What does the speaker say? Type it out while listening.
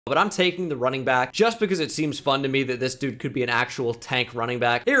But I'm taking the running back just because it seems fun to me that this dude could be an actual tank running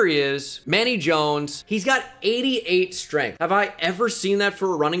back. Here he is, Manny Jones. He's got 88 strength. Have I ever seen that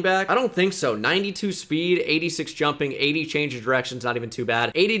for a running back? I don't think so. 92 speed, 86 jumping, 80 change of directions, not even too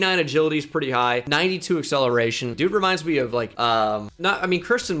bad. 89 agility is pretty high. 92 acceleration. Dude reminds me of like,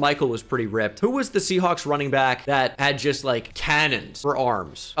 Christian Michael was pretty ripped. Who was the Seahawks running back that had just like cannons for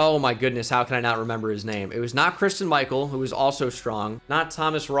arms? Oh my goodness, how can I not remember his name? It was not Christian Michael, who was also strong. Not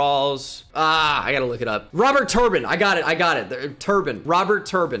Thomas Rawls. I gotta look it up. Robert Turbin. I got it. Turbin. Robert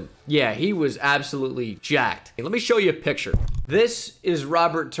Turbin. Yeah, he was absolutely jacked. Let me show you a picture. This is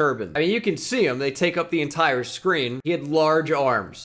Robert Turbin. I mean, you can see him. They take up the entire screen. He had large arms.